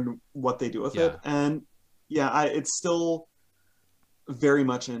determine what they do with it. And yeah, it's still very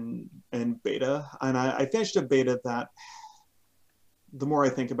much in beta, and I finished a beta that, the more I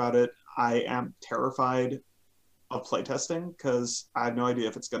think about it, I am terrified of playtesting because I have no idea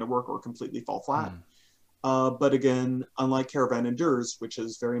if it's going to work or completely fall flat. Hmm. But again, unlike Caravan Endures, which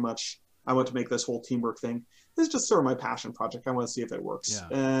is very much, I want to make this whole teamwork thing, this is just sort of my passion project. I want to see if it works.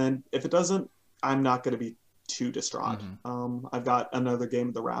 Yeah. And if it doesn't, I'm not going to be too distraught. Mm-hmm. I've got another game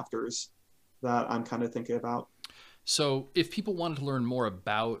of the Rafters that I'm kind of thinking about. So, if people wanted to learn more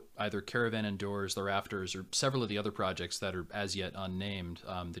about either Caravan Endures, The Rafters, or several of the other projects that are as yet unnamed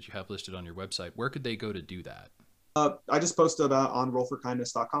that you have listed on your website, where could they go to do that? I just posted about on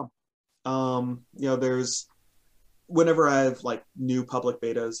rollforkindness.com. There's, whenever I have like new public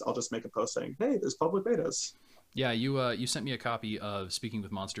betas, I'll just make a post saying, "Hey, there's public betas." Yeah, you sent me a copy of Speaking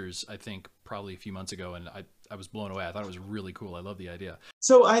with Monsters, I think probably a few months ago, and I was blown away. I thought it was really cool. I love the idea.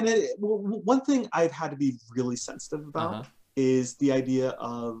 So one thing I've had to be really sensitive Uh-huh. about is the idea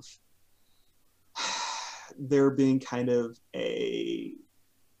of there being kind of a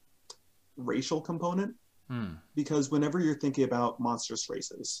racial component, Hmm. because whenever you're thinking about monstrous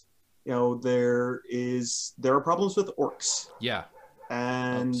races, there are problems with orcs, Yeah. Oh,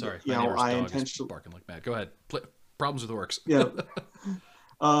 and sorry. My neighbor's I dog is intentionally, barking like mad. Go ahead. Problems with orcs. yeah,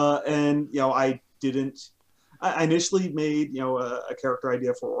 and I didn't. I initially made a character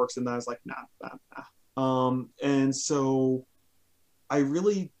idea for orcs, and then I was like, nah. And so I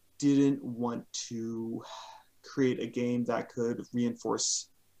really didn't want to create a game that could reinforce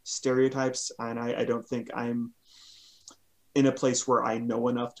stereotypes, and I don't think I'm in a place where I know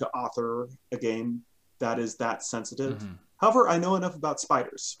enough to author a game that is that sensitive. Hmm. However, I know enough about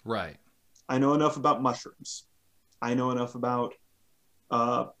spiders. Right. I know enough about mushrooms. I know enough about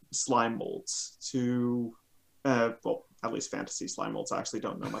slime molds to, well, at least fantasy slime molds. I actually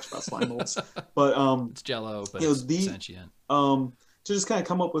don't know much about slime molds, but It's Jello, but you know it's the sentient. to just kind of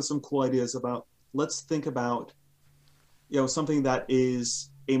come up with some cool ideas about, let's think about something that is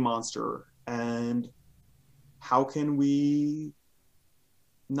a monster, and how can we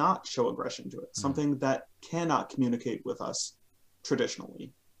not show aggression to it, Hmm. something that cannot communicate with us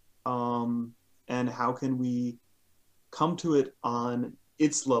traditionally, and how can we come to it on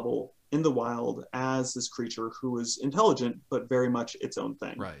its level in the wild as this creature who is intelligent but very much its own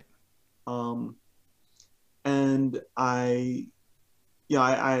thing. Right. um, and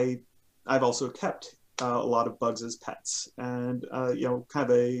I've also kept a lot of bugs as pets, and kind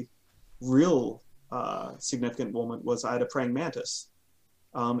of a real significant moment was I had a praying mantis,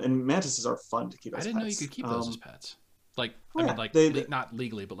 and mantises are fun to keep I as didn't know you pets. could keep those as pets. Like, I Oh mean, yeah, like they not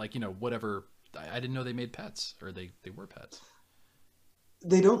legally, but like whatever. I didn't know they made pets or they were pets.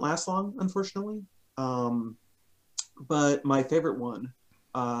 they don't last long, unfortunately. But my favorite one,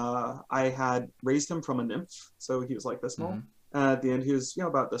 I had raised him from a nymph, so he was like this small. Hmm. At the end, he was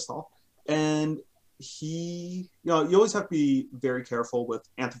about this tall, and he, you always have to be very careful with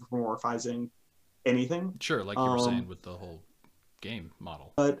anthropomorphizing anything. Sure, like you were saying with the whole game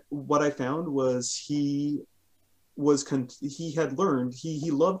model. But what I found was he had learned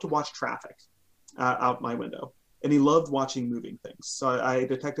he loved to watch traffic out my window, and he loved watching moving things. So I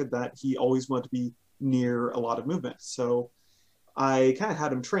detected that he always wanted to be near a lot of movement. So I kind of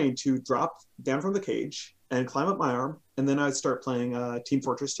had him trained to drop down from the cage and climb up my arm, and then I'd start playing Team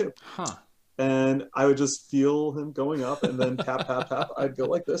Fortress 2. Huh. And I would just feel him going up, and then tap, tap, tap. I'd go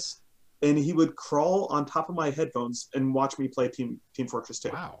like this, and he would crawl on top of my headphones and watch me play Team Fortress 2.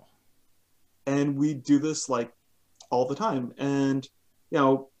 Wow. And we do this like all the time. And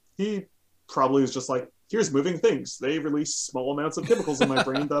he probably was just like, here's moving things. They release small amounts of chemicals in my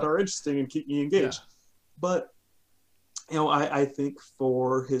brain that are interesting and keep me engaged. Yeah. But I think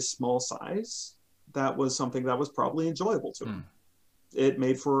for his small size, that was something that was probably enjoyable to him. It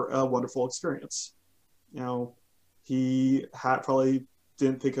made for a wonderful experience. He probably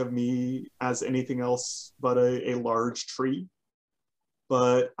didn't think of me as anything else but a large tree.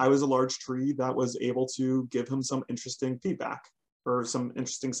 But I was a large tree that was able to give him some interesting feedback or some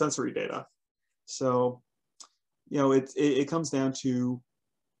interesting sensory data. So, it comes down to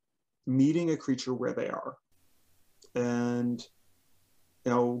meeting a creature where they are, and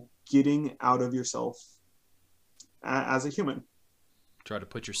getting out of yourself as a human. Try to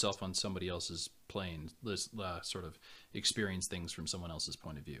put yourself on somebody else's plane. Sort of experience things from someone else's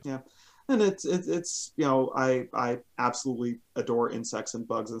point of view. Yeah, and it's I absolutely adore insects and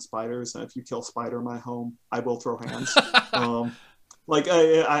bugs and spiders. And if you kill spider in my home, I will throw hands. Like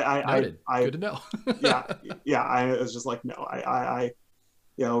Noted. I Good to know. yeah. I was just like, no, I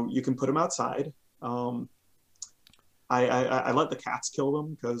you can put them outside. I let the cats kill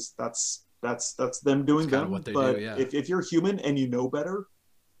them because that's that's them doing It's kind of them. what they But do, yeah. if you're human and you know better,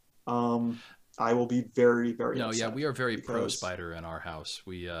 I will be very, very No, yeah, upset we are very pro because spider in our house.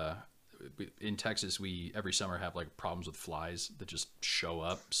 In Texas, we every summer have like problems with flies that just show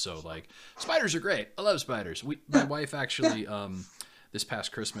up. So like spiders are great. I love spiders. My yeah, wife yeah. actually this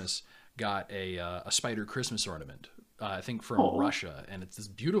past Christmas got a spider Christmas ornament. I think from Oh, Russia, and it's this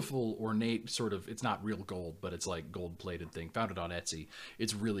beautiful ornate sort of. It's not real gold, but it's like gold plated thing. Found it on Etsy.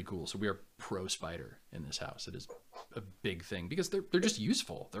 It's really cool. So we are pro spider in this house. It is a big thing because they're just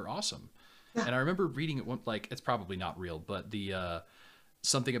useful. They're awesome. yeah. And I remember reading it one like it's probably not real, but the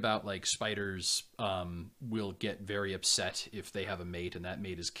something about like spiders will get very upset if they have a mate and that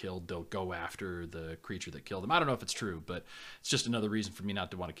mate is killed. They'll go after the creature that killed them. I don't know if it's true, but it's just another reason for me not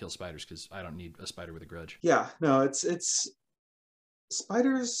to want to kill spiders because I don't need a spider with a grudge. Yeah, no, it's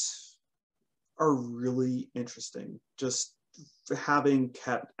spiders are really interesting. Just having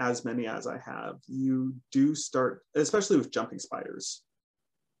kept as many as I have, you do start, especially with jumping spiders,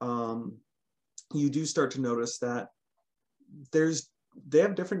 um, you do start to notice that there's they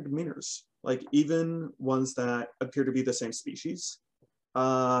have different demeanors. Like even ones that appear to be the same species,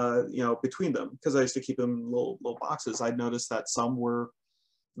 between them, because I used to keep them in little boxes. I'd noticed that some were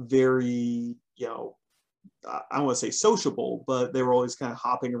very, I don't want to say sociable, but they were always kind of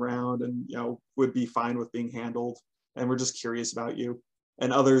hopping around and, would be fine with being handled and were just curious about you.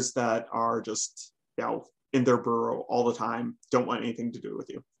 And others that are just, in their burrow all the time, don't want anything to do with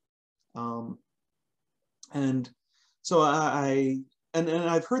you. Um, and so and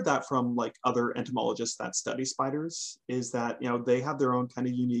I've heard that from like other entomologists that study spiders is that, they have their own kind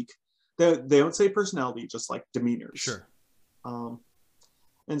of unique, they don't say personality, just like demeanors. Sure. Um,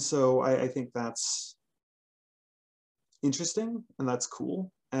 and so I think that's interesting and that's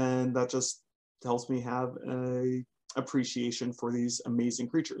cool. And that just helps me have a appreciation for these amazing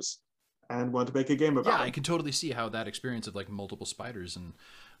creatures and want to make a game Yeah, about I them. can totally see how that experience of like multiple spiders and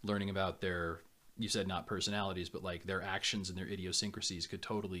learning about their, you said not personalities, but like their actions and their idiosyncrasies could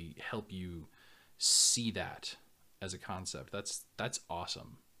totally help you see that as a concept. That's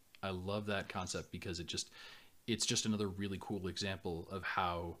awesome. I love that concept because it's just another really cool example of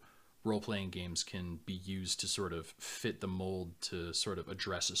how role-playing games can be used to sort of fit the mold to sort of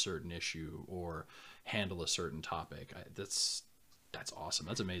address a certain issue or handle a certain topic. That's awesome.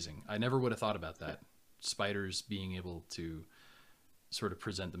 That's amazing. I never would have thought about that. Spiders being able to sort of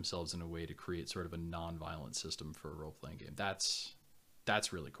present themselves in a way to create sort of a non-violent system for a role-playing game. That's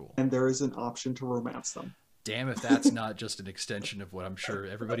really cool. And there is an option to romance them. Damn if that's not just an extension of what I'm sure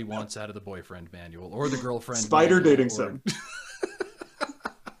everybody wants out of the boyfriend manual or the girlfriend Spider manual. dating sim.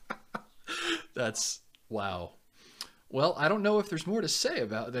 That's wow. Well, I don't know if there's more to say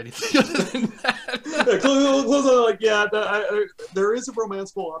about anything other than that. Yeah, close on, like, yeah, there is a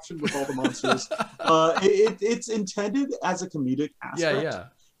romanceable option with all the monsters. It's intended as a comedic aspect. Yeah.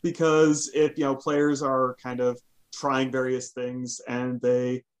 Because if, players are kind of trying various things and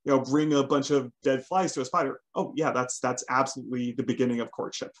they, bring a bunch of dead flies to a spider. Oh yeah, that's absolutely the beginning of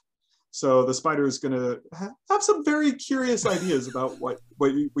courtship. So the spider is going to have some very curious ideas about what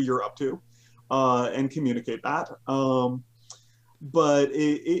you're up to, and communicate that. But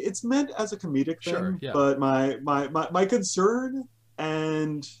it's meant as a comedic thing. Sure, yeah. But my concern,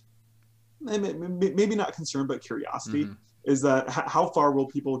 and maybe not concern, but curiosity, is that how far will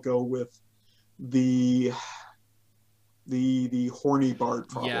people go with the horny bard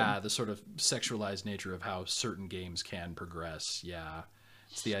problem? Yeah, the sort of sexualized nature of how certain games can progress. Yeah.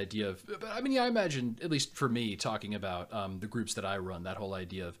 It's the idea of, but I mean, yeah, I imagine, at least for me, talking about the groups that I run, that whole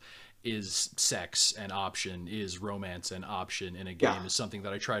idea of is sex an option, is romance an option in a game, is something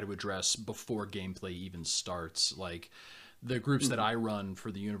that I try to address before gameplay even starts. Like the groups that I run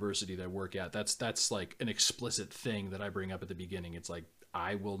for the university that I work at, that's like an explicit thing that I bring up at the beginning. It's like,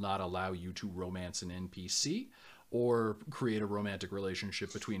 I will not allow you to romance an NPC or create a romantic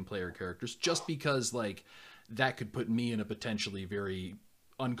relationship between player characters, just because like that could put me in a potentially very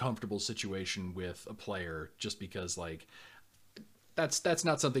uncomfortable situation with a player, just because like that's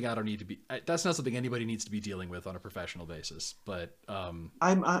not something I don't need to be, that's not something anybody needs to be dealing with on a professional basis. But I'm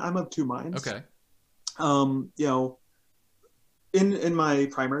of two minds. Okay. In my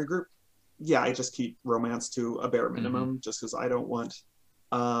primary group, yeah, I just keep romance to a bare minimum, just because I don't want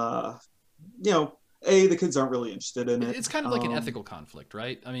the kids aren't really interested in it. It's kind of like an ethical conflict,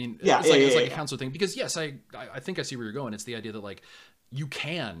 right? I mean, yeah, it's like a counselor thing, because yes, I think I see where you're going. It's the idea that like you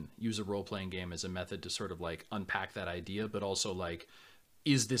can use a role-playing game as a method to sort of like unpack that idea, but also like,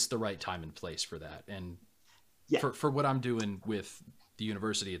 is this the right time and place for that? And for what I'm doing with the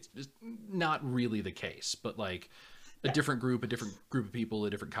university, it's not really the case, but like a different group of people, a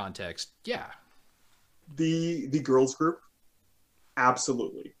different context. Yeah. The girls group,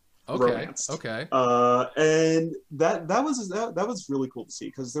 absolutely. Okay. Romanced. Okay. And that was really cool to see,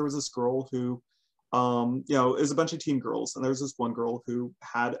 because there was this girl who, you know, it was a bunch of teen girls, and there was this one girl who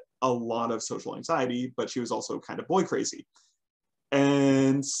had a lot of social anxiety, but she was also kind of boy crazy.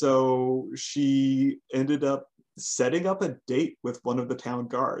 And so she ended up setting up a date with one of the town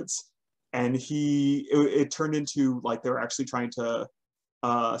guards. And it turned into like they were actually trying to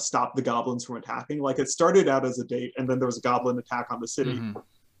stop the goblins from attacking. Like it started out as a date, and then there was a goblin attack on the city. Mm-hmm.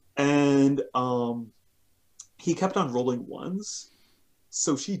 And he kept on rolling ones.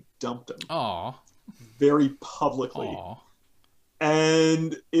 So she dumped him. Aw. Very publicly. Aw.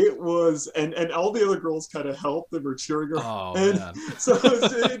 And it was, and all the other girls kind of helped. They were cheering her. Oh, and man. so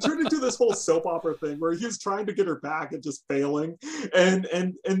it turned into this whole soap opera thing where he was trying to get her back and just failing.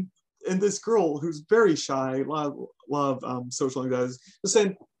 And this girl who's very shy, love social anxiety, was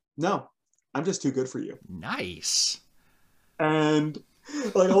saying, "No, I'm just too good for you." Nice. And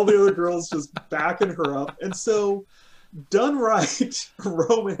like all the other girls just backing her up. And so done right,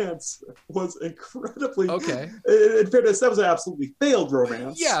 romance was incredibly okay. In fairness, that was an absolutely failed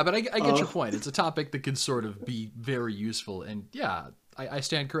romance. Yeah, but I get your point. It's a topic that can sort of be very useful, and yeah, I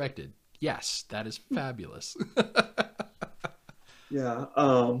stand corrected. Yes, that is fabulous. Yeah,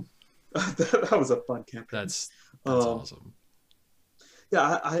 that was a fun campaign. That's awesome.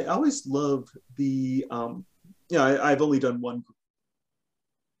 Yeah, I always love the I've only done one.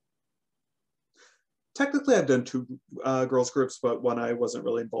 Technically, I've done two girls groups, but one I wasn't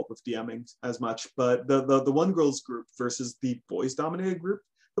really involved with DMing as much. But the one girls group versus the boys dominated group,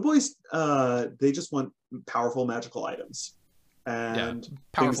 the boys they just want powerful magical items and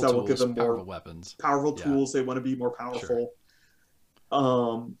things that will give them more powerful weapons, powerful tools. They want to be more powerful.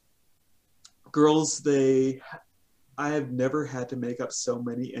 Sure. Girls, I have never had to make up so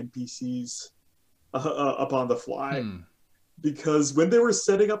many NPCs upon the fly, because when they were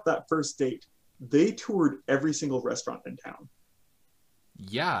setting up that first date, they toured every single restaurant in town.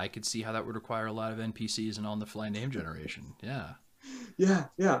 Yeah, I could see how that would require a lot of NPCs and on-the-fly name generation. Yeah. Yeah.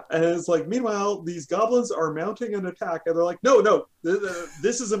 And it's like, meanwhile, these goblins are mounting an attack, and they're like, no,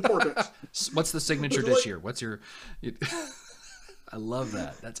 this is important. What's the signature dish here? What's your... I love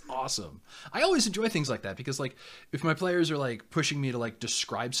that. That's awesome. I always enjoy things like that, because like if my players are like pushing me to like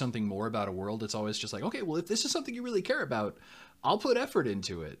describe something more about a world, it's always just like, okay, well, if this is something you really care about, I'll put effort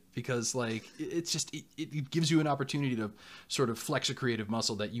into it, because like it's just it gives you an opportunity to sort of flex a creative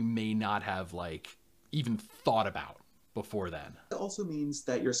muscle that you may not have like even thought about before then. It also means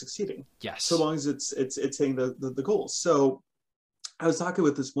that you're succeeding. Yes. So long as it's hitting the goals. So I was talking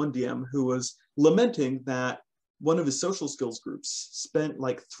with this one DM who was lamenting that one of his social skills groups spent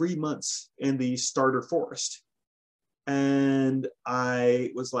like 3 months in the starter forest. And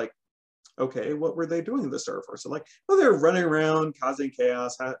I was like, okay, what were they doing in the starter forest? So like, oh, they're running around, causing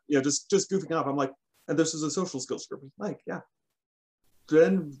chaos, just goofing off. I'm like, and this is a social skills group. I'm like, yeah.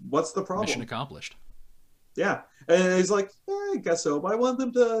 Then what's the problem? Mission accomplished. Yeah. And he's like, I guess so. But I want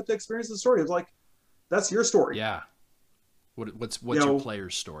them to experience the story. It's like, that's your story. Yeah. What's your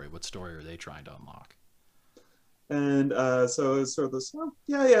player's story? What story are they trying to unlock? And so it's sort of this,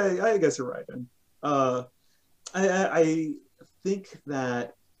 I guess you're right. And I think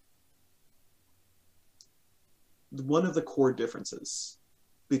that one of the core differences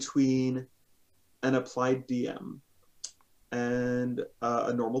between an applied DM and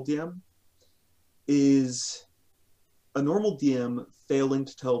a normal DM is a normal DM failing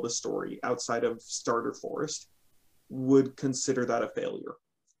to tell the story outside of starter forest would consider that a failure,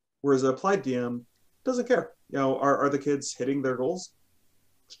 whereas an applied DM doesn't care. Are the kids hitting their goals?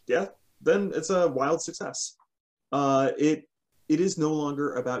 Yeah, then it's a wild success. It is no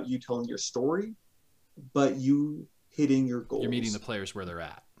longer about you telling your story, but you hitting your goals. You're meeting the players where they're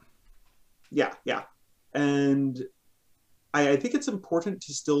at. Yeah. And I think it's important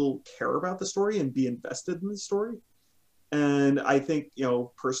to still care about the story and be invested in the story. And I think,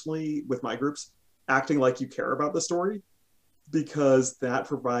 personally with my groups, acting like you care about the story, because that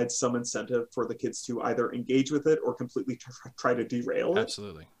provides some incentive for the kids to either engage with it or completely try to derail it.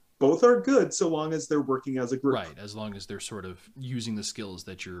 Absolutely. Both are good so long as they're working as a group. Right, as long as they're sort of using the skills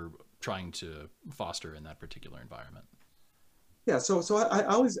that you're trying to foster in that particular environment. Yeah, so I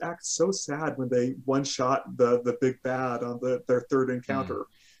always act so sad when they one-shot the big bad on their third encounter.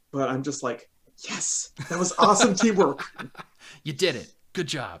 But I'm just like, yes, that was awesome teamwork. You did it. Good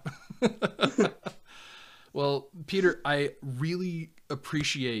job. Well, Peter, I really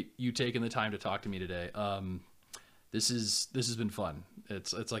appreciate you taking the time to talk to me today. This has been fun.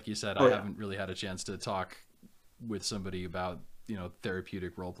 It's like you said, I haven't really had a chance to talk with somebody about, you know,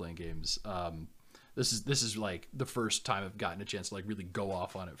 therapeutic role-playing games. This is like the first time I've gotten a chance to like really go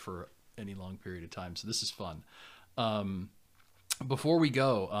off on it for any long period of time. So this is fun. Before we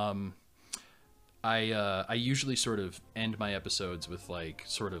go, I usually sort of end my episodes with like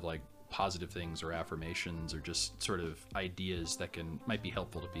sort of like positive things or affirmations or just sort of ideas that might be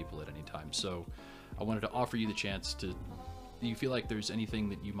helpful to people at any time. So I wanted to offer you the chance to, do you feel like there's anything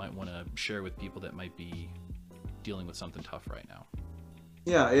that you might want to share with people that might be dealing with something tough right now?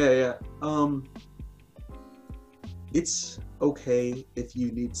 Yeah. It's okay if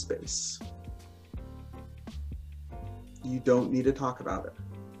you need space. You don't need to talk about it.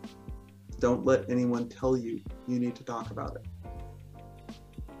 Don't let anyone tell you you need to talk about it.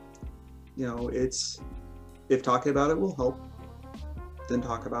 You know, if talking about it will help, then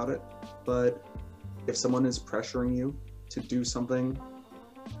talk about it. But if someone is pressuring you to do something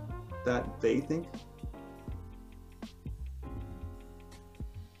that they think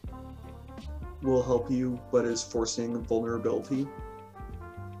will help you, but is forcing vulnerability,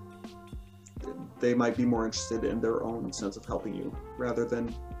 they might be more interested in their own sense of helping you rather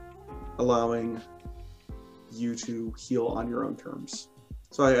than allowing you to heal on your own terms.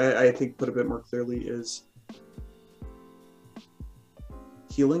 So I think, put a bit more clearly, is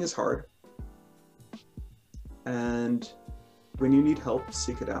healing is hard, and when you need help,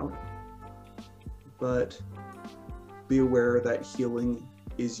 seek it out, but be aware that healing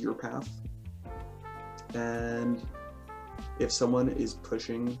is your path. And if someone is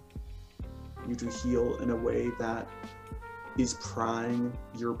pushing you to heal in a way that is prying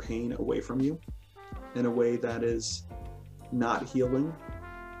your pain away from you, in a way that is not healing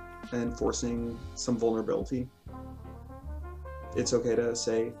and forcing some vulnerability, it's okay to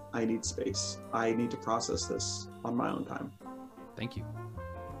say, I need space. I need to process this on my own time. Thank you.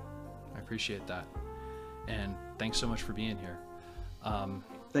 I appreciate that. And thanks so much for being here.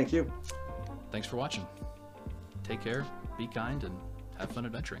 Thank you. Thanks for watching. Take care, be kind, and have fun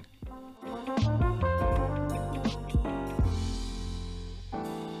adventuring.